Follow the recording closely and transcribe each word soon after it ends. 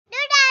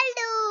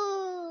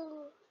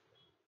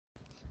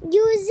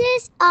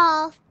Uses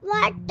of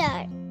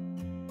water.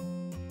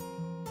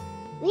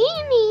 We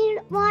need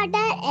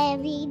water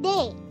every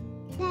day.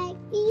 Like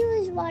we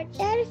use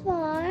water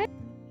for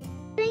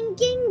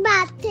drinking,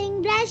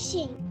 bathing,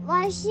 brushing,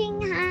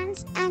 washing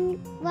hands and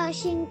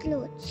washing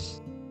clothes,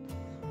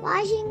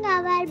 washing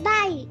our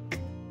bike,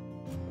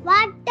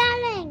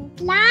 watering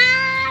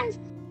plants,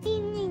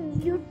 cleaning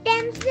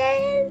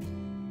utensils,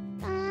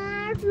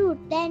 and fruit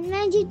and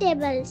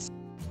vegetables.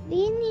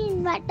 We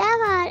need water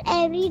for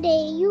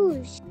everyday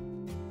use.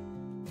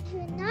 We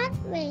should not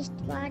waste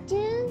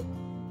water.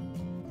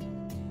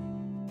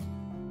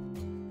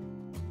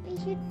 We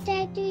should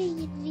try to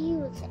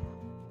reuse it.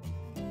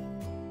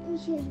 We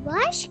should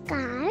wash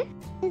car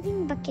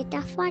using bucket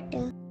of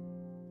water,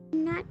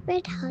 not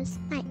with hose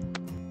pipe.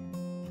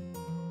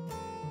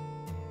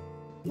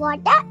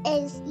 Water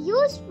is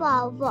used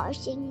for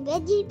washing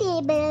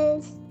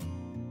vegetables.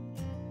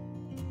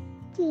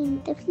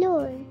 Clean the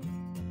floor.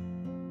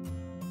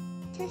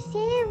 So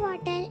save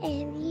water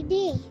every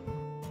day.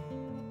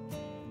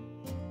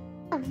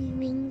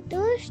 Coming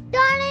to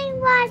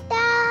storing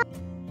water.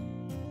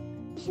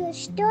 We should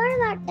store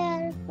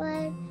water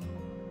for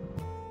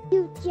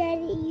future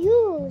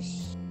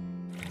use.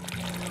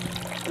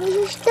 We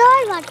should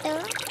store water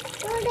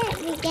so that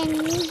we can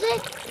use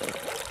it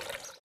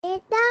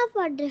later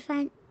for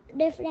different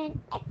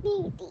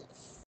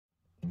activities.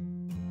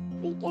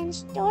 We can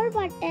store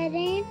water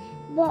in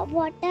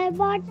water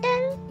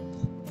bottle,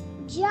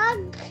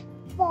 jug,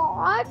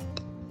 pot,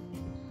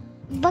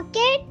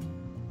 bucket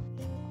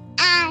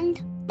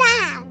and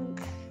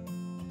tank.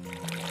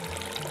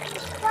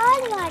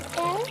 Store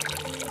water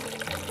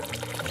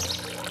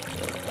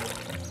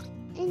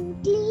in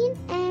clean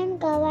and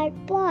covered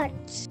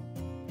pots.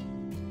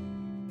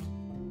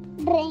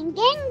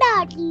 Drinking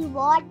dirty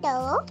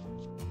water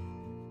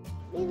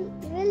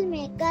will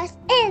make us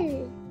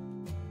ill.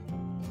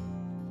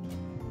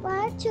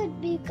 Pots should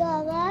be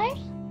covered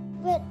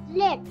with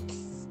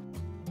lids.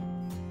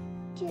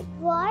 Should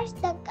wash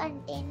the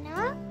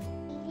container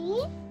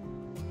clean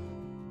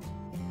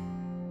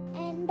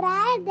and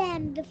dry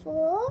them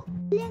before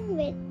filling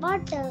with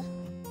water.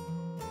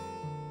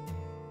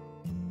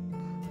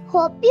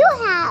 Hope you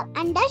have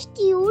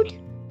understood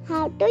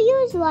how to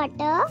use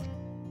water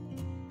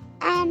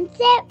and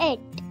save it.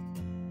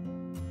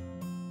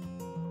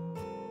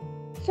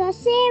 So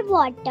save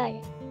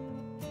water.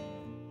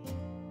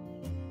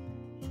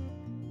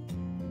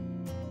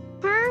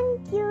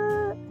 Thank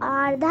you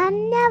or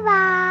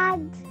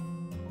धन्यवाद.